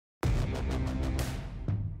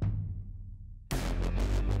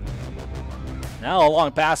Now a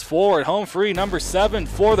long pass forward. Home free, number 7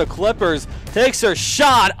 for the Clippers. Takes her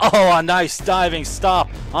shot. Oh, a nice diving stop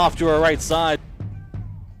off to her right side.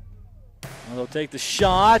 They'll take the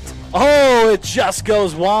shot. Oh, it just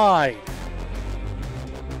goes wide.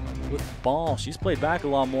 With the ball, she's played back a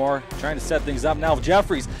lot more, trying to set things up. Now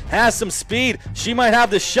Jeffries has some speed. She might have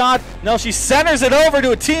the shot. No, she centers it over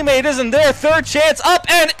to a teammate. Isn't there? Third chance, up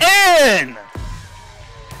and in!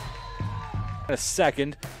 A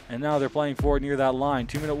second, and now they're playing forward near that line.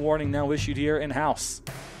 2-minute warning now issued here in-house.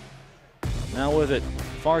 Now with it,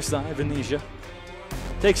 far side, Venetia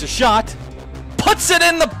takes a shot, puts it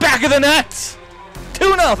in the back of the net.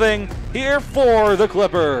 2-0 here for the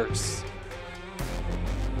Clippers.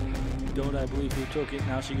 Don't I believe who took it,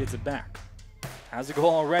 now she gets it back. Has a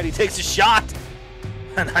goal already, takes a shot.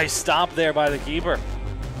 A nice stop there by the keeper.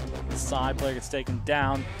 The side player gets taken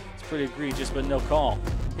down. It's pretty egregious, but no call.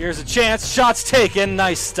 Here's a chance, shots taken,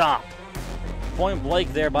 nice stop. Point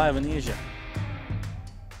blank there by Venetia.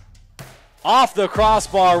 Off the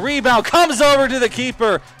crossbar, rebound comes over to the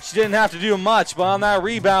keeper. She didn't have to do much, but on that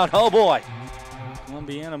rebound, oh boy.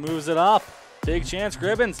 Columbiana moves it up. Big chance,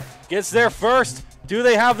 Gribbins gets there first. Do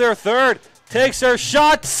they have their third? Takes her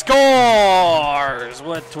shot, scores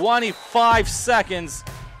with 25 seconds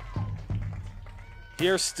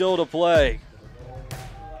here still to play.